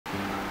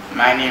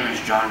My name is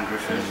John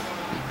Griffith,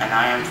 and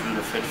I am from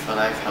the Fit for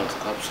Life Health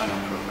Club Summer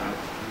Program.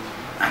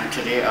 And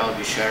today I'll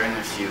be sharing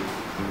with you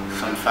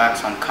some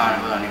facts on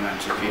Carnival and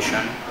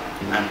Emancipation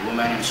and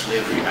women in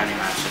slavery and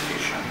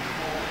emancipation.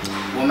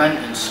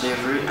 Women in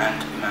slavery and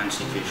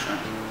emancipation.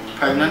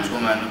 Pregnant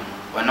women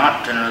were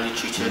not generally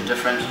treated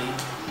differently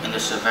in the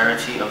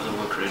severity of the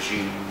work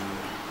regime,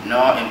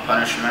 nor in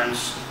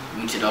punishments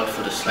meted out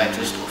for the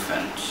slightest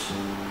offense.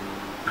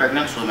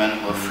 Pregnant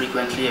women were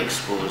frequently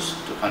exposed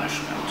to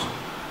punishment,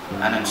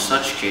 and in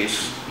such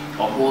case,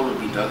 a hole would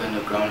be dug in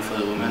the ground for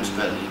the woman's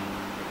belly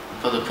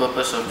for the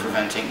purpose of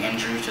preventing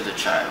injury to the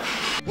child.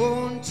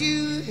 Won't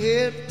you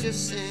help to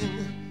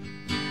sing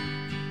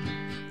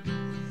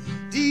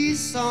these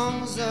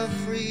songs of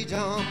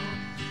freedom?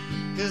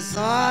 'Cause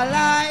all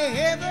I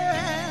ever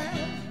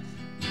had